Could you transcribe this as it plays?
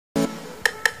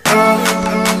Hallo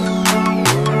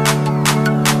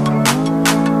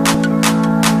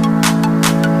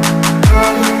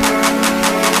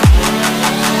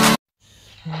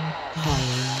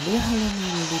meine lieben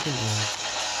Leute,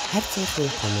 herzlich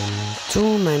willkommen zu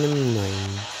meinem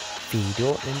neuen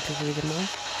Video, endlich wieder mal.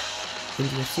 Und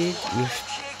ihr seht, wir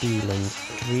spielen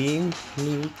Dream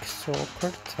League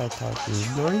Soccer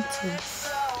 2019.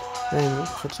 Ich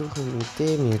versuche mit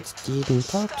dem jetzt jeden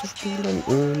Tag zu spielen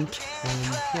und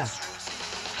ja,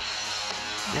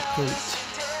 ihr könnt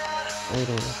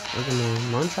eure eigene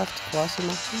Mannschaft quasi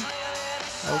machen,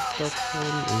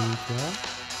 aufstocken und ja.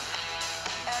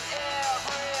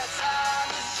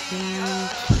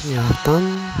 Und ja,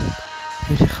 dann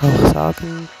würde ich auch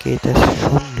sagen, geht es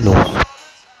schon los.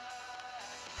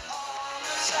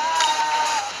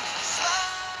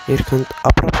 Ihr könnt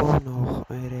apropos noch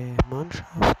eure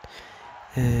Mannschaft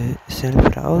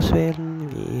selber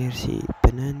auswählen, wie ihr sie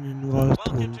benennen wollt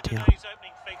und ja.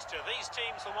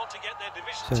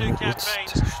 So, jetzt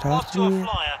starten wir.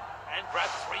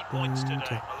 Und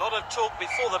ja.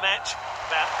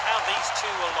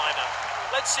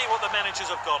 Let's see what the managers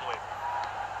have gone with.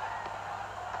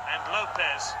 And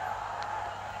Lopez.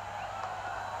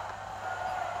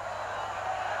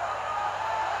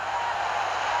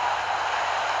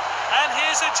 And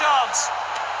here's a chance.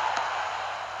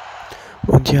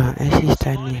 Und ja, es ist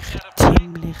eigentlich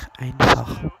ziemlich einfach.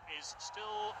 Is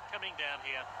still coming down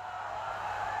here.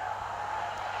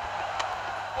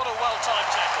 What a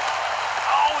well-timed tackle.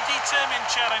 Oh, determined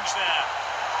challenge there.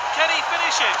 Can he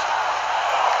finish it?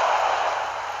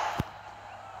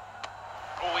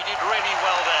 Oh, he did really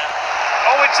well there.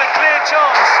 Oh, it's a clear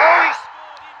chance. Oh, he scored.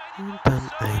 Und dann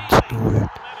 1-0.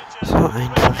 So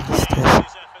einfach ist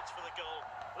es.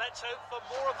 Let's hope for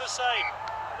more of the same.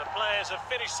 The players have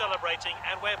finished celebrating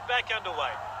and we're back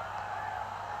underway.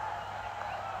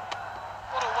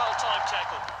 What a well-timed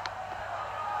tackle.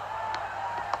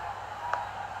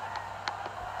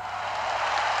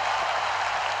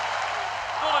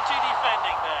 Quality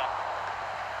defending there.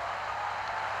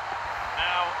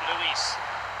 Now Luis.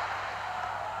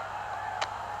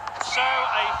 So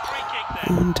a free kick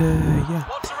there. Und ja,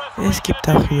 es gibt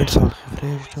auch immer solche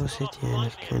Freistoße, die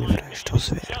eigentlich keine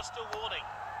Freistoß wären. Just a warning.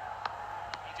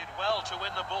 He did well to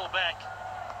win the ball back.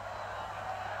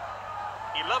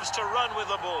 He loves to run with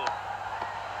the ball.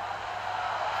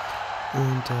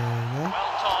 Und ja, Well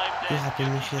timed ich and habe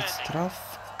good mich jetzt defending. drauf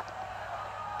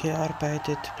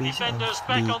gearbeitet bis auf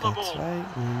Liga 2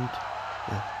 und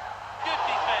ja. Good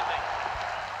defending.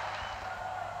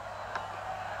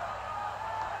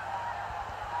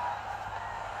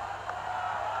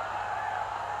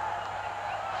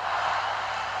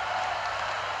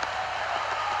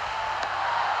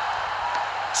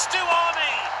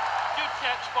 Stuani. Good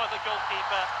catch by the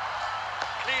goalkeeper.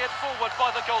 Cleared forward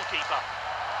by the goalkeeper.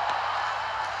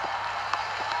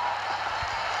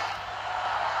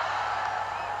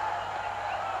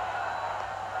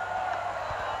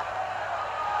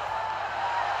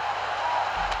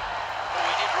 Oh,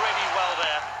 he did really well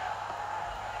there.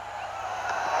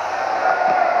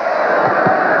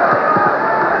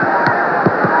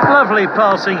 Lovely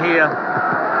passing here.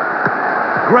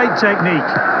 Great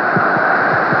technique.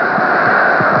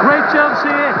 Great chance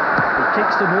here. He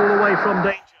kicks them all away from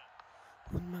danger.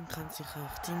 Und man kann sich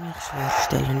auch ziemlich schwer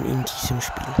stellen in diesem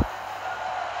Spiel.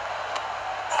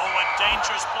 Oh, a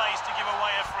dangerous place to give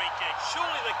away a free kick.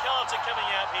 Surely the cards are coming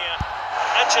out here.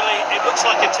 Actually, it looks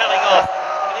like a telling off.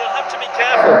 And you'll have to be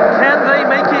careful. Can they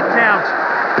make it count?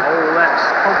 Oh, that's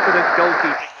confident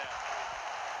goalkeeping there.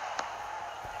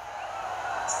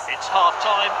 It's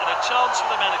half-time and a chance for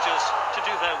the managers to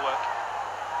do their work.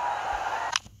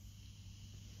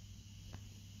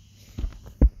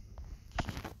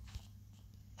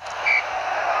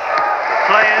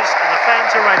 Players and the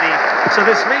fans are ready, so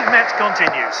this league match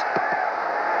continues.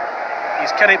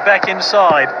 He's cut it back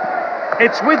inside.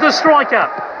 It's with the striker.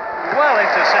 Well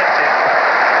intercepted.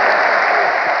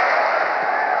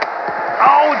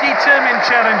 Oh, determined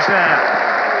challenge there.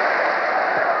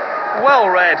 Well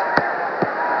read.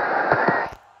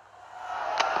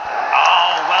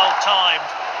 Oh, well timed.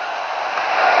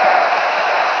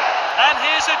 And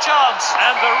here's a chance.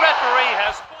 And the referee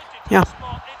has pointed to Yeah. the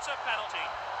spot. It's a penalty.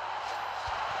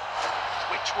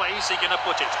 Which way is he going to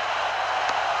put it?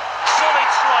 Solid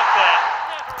strike there.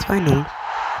 2-0.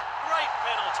 Great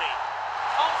penalty.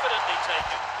 Confidently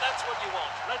taken. That's what you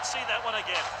want. Let's see that one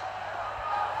again.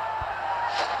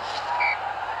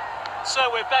 So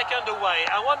we're back underway.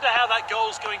 I wonder how that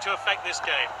goal's going to affect this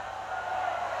game.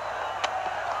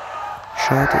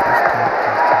 Schade ist halt,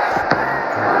 dass das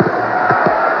Spiel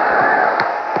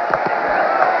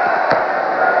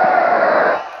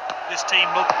This team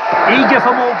look eager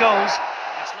for more goals.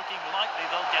 It's looking likely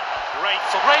they'll get a great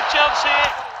chance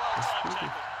here.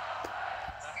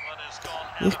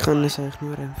 Ich kann es euch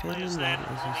nur empfehlen, weil es ist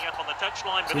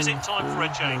ziemlich cool.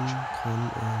 Man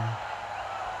kann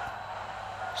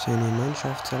seine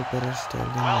Mannschaft selber erstellen,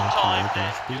 man kann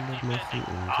eigene Spieler machen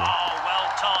und ja.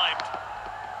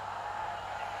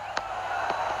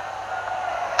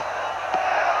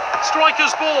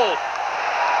 Striker's ball.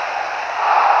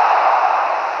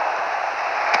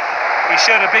 He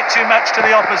showed a bit too much to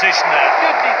the opposition there.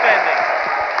 Good defending.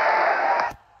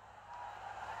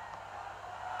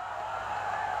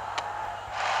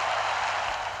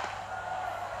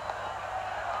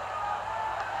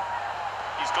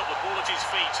 He's got the ball at his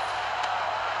feet.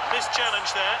 Missed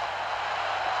challenge there.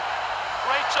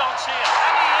 Great chance here.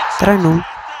 And he hits it. 3-0. That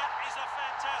is a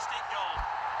fantastic goal.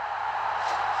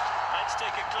 Let's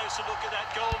take a closer look at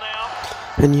that goal now.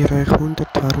 Wenn ihr euch wundert,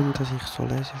 warum dass ich so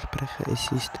leise spreche, es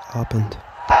ist Abend.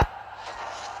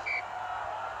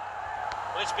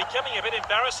 Well, it's becoming a bit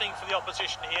embarrassing for the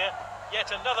opposition here.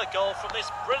 Yet another goal from this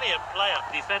brilliant player.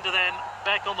 Defender then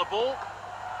back on the ball.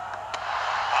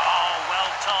 Oh,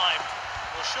 well timed.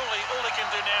 Well, surely all he can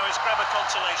do now is grab a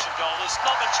consolation goal. There's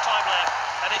not much time left,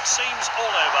 and it seems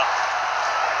all over.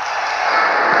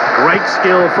 Great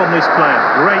skill from this player.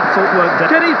 Great footwork.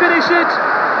 Can he finish it?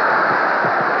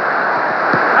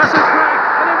 That's a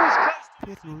crack, and it was close to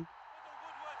it. The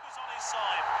woodwork was on his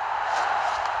side.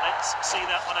 Let's see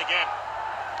that one again.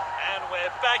 And we're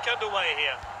back underway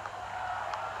here.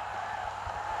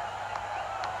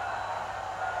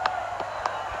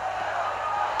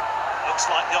 Looks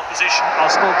like the opposition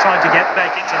are still trying to get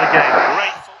back into the game.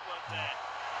 Great footwork there.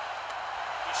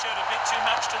 He showed a bit too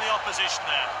much to the opposition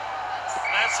there.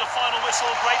 That's the final whistle.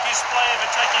 Great display of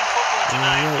attacking football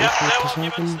today. Ja, ich no würde arguments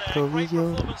sagen, there. pro Great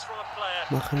Video performance from a player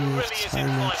machen who wir really is 2 in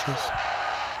flight. Matches.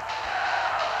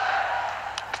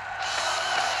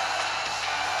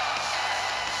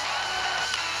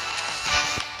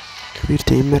 Ich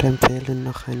würde immer empfehlen,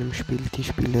 nach einem Spiel die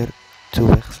Spieler zu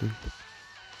wechseln.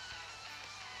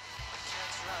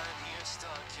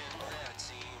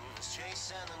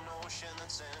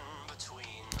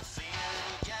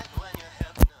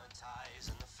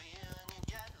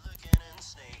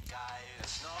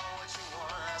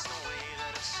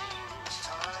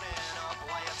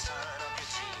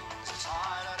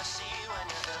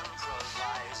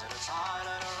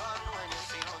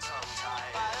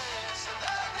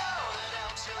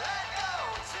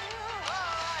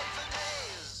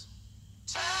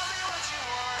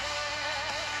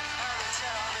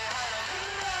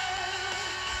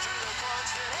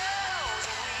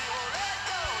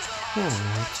 Ja,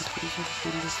 hat sich dieser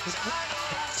Spiel das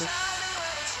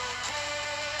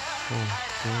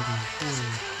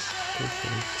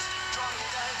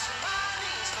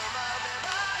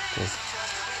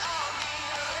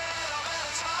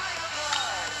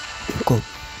Go.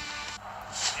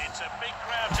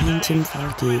 Links im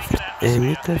Fall die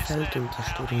Mittelfeld und das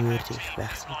Sturm würde ich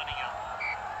wechseln.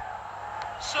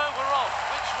 So we're off.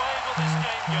 Which way will this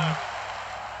game go?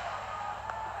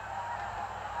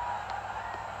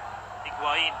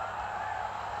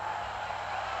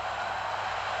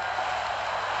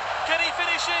 Can he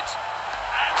finish it?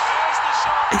 And there's the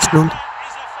shot. It's not. That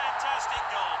is a fantastic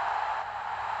goal.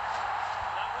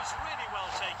 That was really well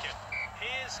taken.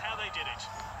 Here's how they did it.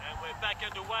 And we're back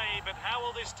underway, but how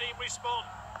will this team respond?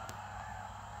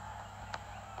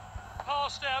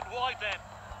 Passed out wide then.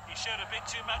 He showed a bit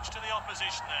too much to the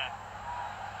opposition there.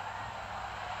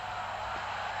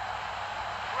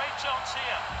 Great chance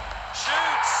here.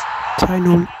 Shoots.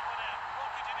 2-0.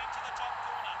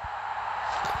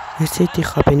 Ihr seht,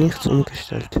 ich habe nichts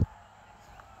umgestellt.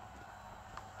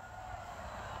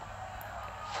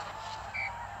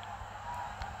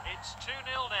 It's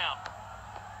 2-0 now.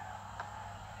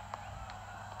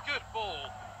 Good ball.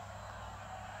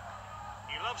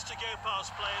 He loves to go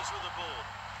past players with the ball.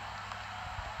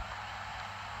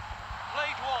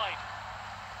 Played wide.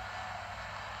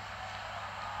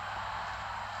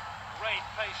 Great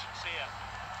patience here.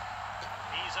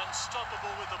 He's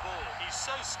unstoppable with the ball. He's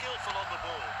so skillful on the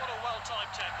ball. What a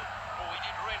well-timed tackle. Oh, he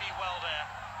did really well there.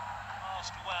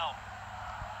 Passed well.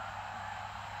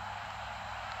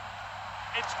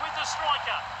 It's with the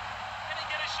striker. Can he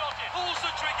get a shot in? Pulls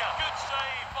the trigger. Good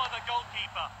save by the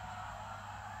goalkeeper.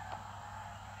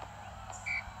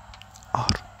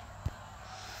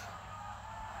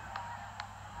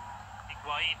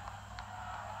 Higuain.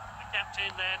 The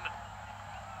captain then.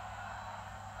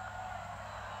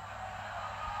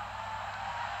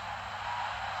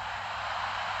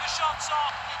 Shots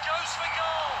off, he goes for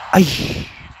goal. Aye.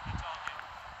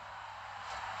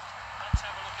 Let's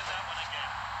have a look at that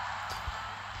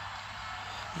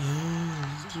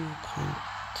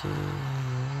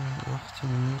 18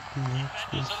 Minuten,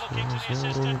 jetzt muss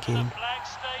so rumgehen.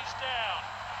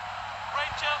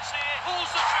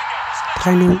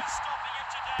 3-0.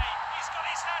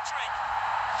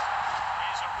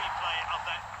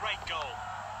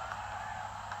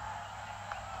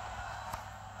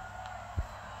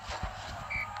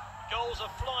 Goals are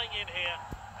flying in here,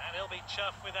 and he'll be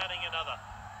chuffed with adding another.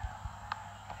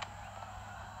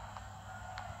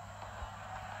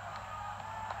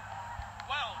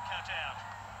 Well cut out.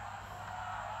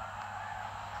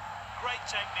 Great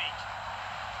technique.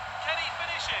 Can he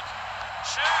finish it?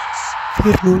 Shoots.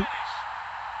 4-0. Good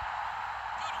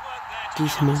work there.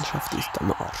 Diese Mannschaft ist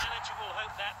am Arsch. Manager will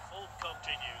hope that form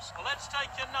continues. Well, let's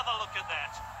take another look at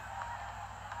that.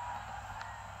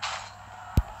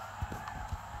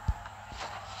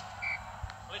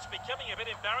 Well, it's becoming a bit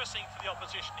embarrassing for the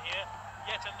opposition here.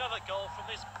 Yet another goal from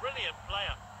this brilliant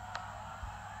player.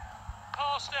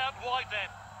 Passed out wide then.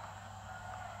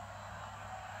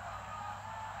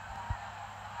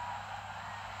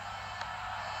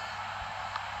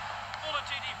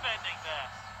 Quality defending there.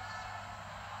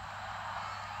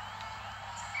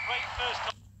 Great first.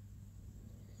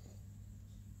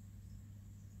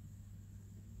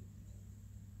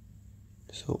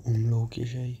 So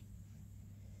unlogisch, ey.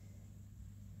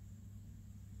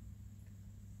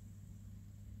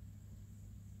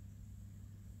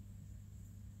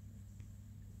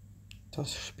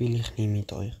 Das spiele ich nie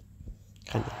mit euch.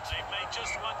 Keine Angst. They've made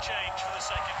just one change for the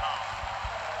second half.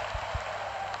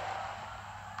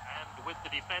 And with the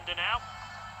defender now.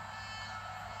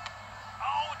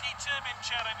 Oh, determined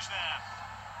challenge there.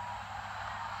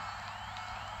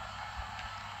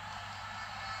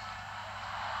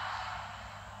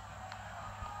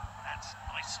 That's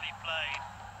nicely played.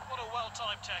 What a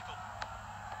well-timed tackle.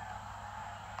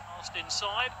 Passed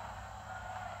inside.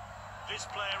 This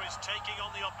player is taking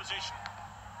on the opposition.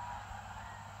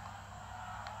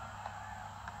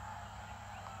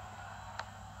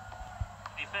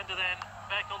 Defender then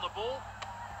back on the ball.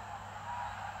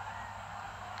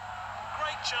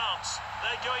 Great chance.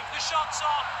 They're going. The shots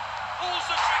on. Pulls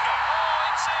the trigger.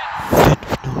 Oh, it's in.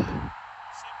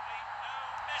 Simply no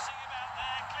messing about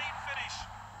there. Clean finish.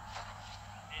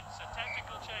 It's a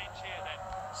tactical change here then.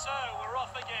 So we're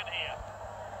off again here.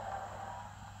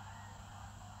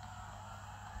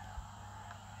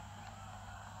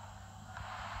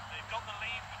 Got the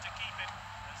lead, but to keep it,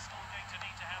 they're still going to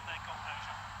need to have their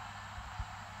composure.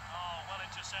 Oh, well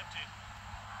intercepted.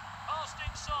 Passed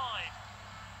inside.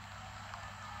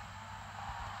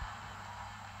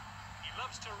 He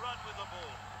loves to run with the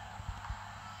ball.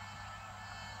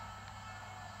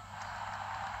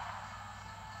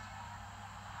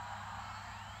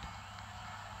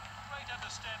 Great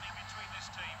understanding between this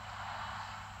team.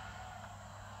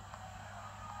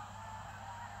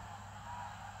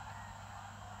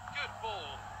 Good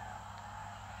ball.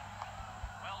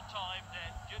 Well timed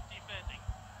and good defending.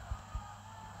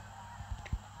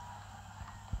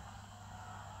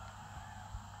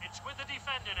 It's with the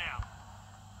defender now.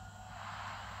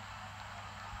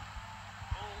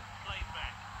 Ball played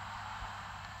back.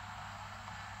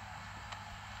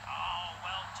 Oh,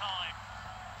 well timed.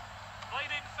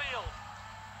 Played in field.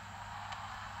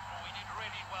 Oh, he did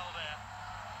really well there.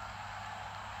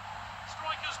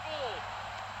 Striker's ball.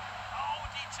 Oh,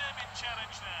 determined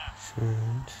challenge there.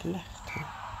 Schön schlecht.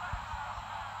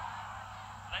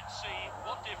 Let's see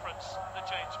what difference the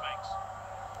change makes.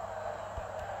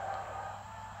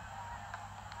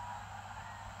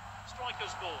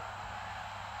 Striker's ball.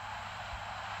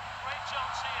 Great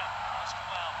chance here. Passed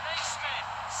well. Naismith.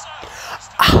 So close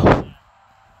to it.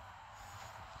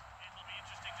 It'll be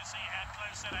interesting to see how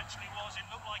close that actually was. It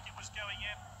looked like it was going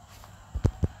in.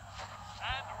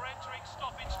 And we're entering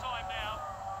stoppage time now.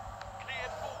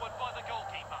 Cleared forward by the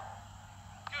goalkeeper.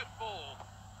 Good ball.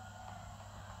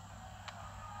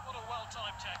 What a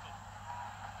well-timed tackle.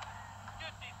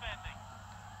 Good defending.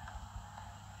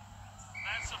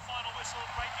 That's the final whistle.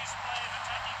 Great display of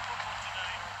attacking football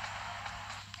today.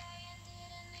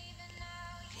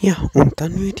 Ja, und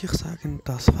dann würde ich sagen,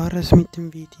 das war es mit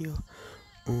dem Video.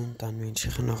 Und dann wünsche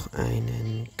ich noch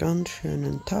einen ganz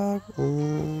schönen Tag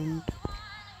und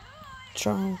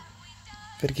ciao.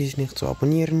 Vergiss nicht zu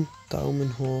abonnieren,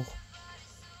 Daumen hoch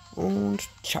und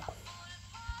ciao.